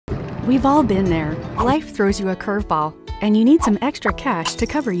We've all been there. Life throws you a curveball, and you need some extra cash to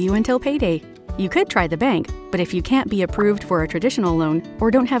cover you until payday. You could try the bank, but if you can't be approved for a traditional loan,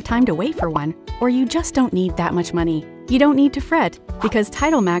 or don't have time to wait for one, or you just don't need that much money, you don't need to fret, because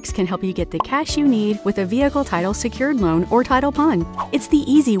TitleMax can help you get the cash you need with a vehicle title secured loan or title pawn. It's the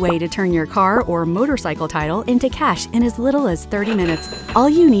easy way to turn your car or motorcycle title into cash in as little as 30 minutes. All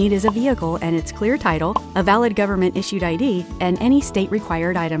you need is a vehicle and its clear title, a valid government-issued ID, and any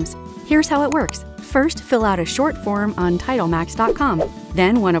state-required items. Here's how it works. First, fill out a short form on TitleMax.com.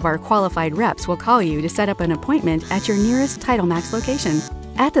 Then one of our qualified reps will call you to set up an appointment at your nearest TitleMax location.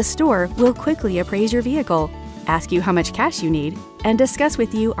 At the store, we'll quickly appraise your vehicle, ask you how much cash you need, and discuss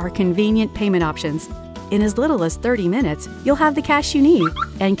with you our convenient payment options. In as little as 30 minutes, you'll have the cash you need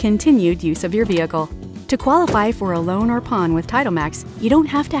and continued use of your vehicle. To qualify for a loan or pawn with TitleMax, you don't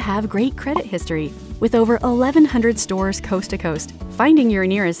have to have great credit history. With over 1,100 stores coast to coast, finding your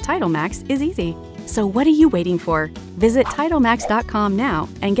nearest TitleMax is easy. So what are you waiting for? Visit TitleMax.com now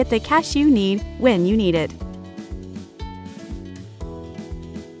and get the cash you need when you need it.